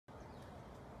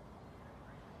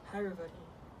Hi everybody,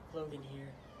 Logan here,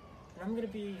 and I'm going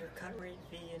to be your cut rate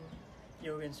vegan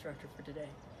yoga instructor for today.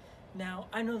 Now,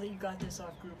 I know that you got this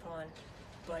off Groupon,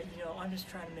 but I'm just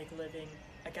trying to make a living.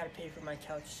 I got to pay for my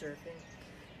couch surfing.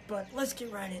 But let's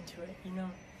get right into it.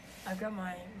 I've got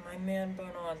my man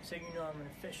bun on, so I'm an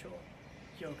official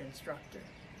yoga instructor.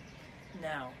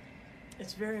 Now,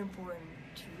 it's very important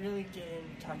to really get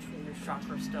in touch with your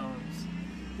chakra stones.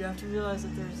 You have to realize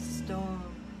that there's a stone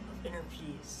of inner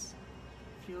peace.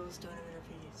 Feel the stone of inner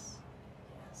peace.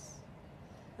 Yes.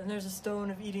 Then there's a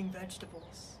stone of eating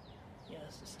vegetables.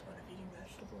 Yes, the stone of eating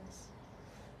vegetables.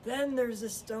 Then there's a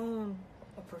stone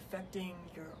of perfecting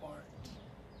your art.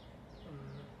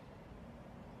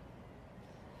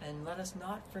 And let us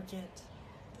not forget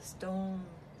the stone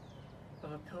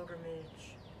of a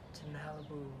pilgrimage to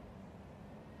Malibu.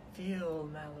 Feel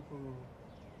Malibu.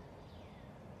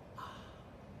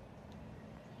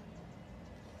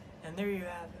 And there you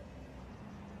have it.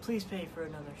 Please pay for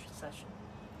another session.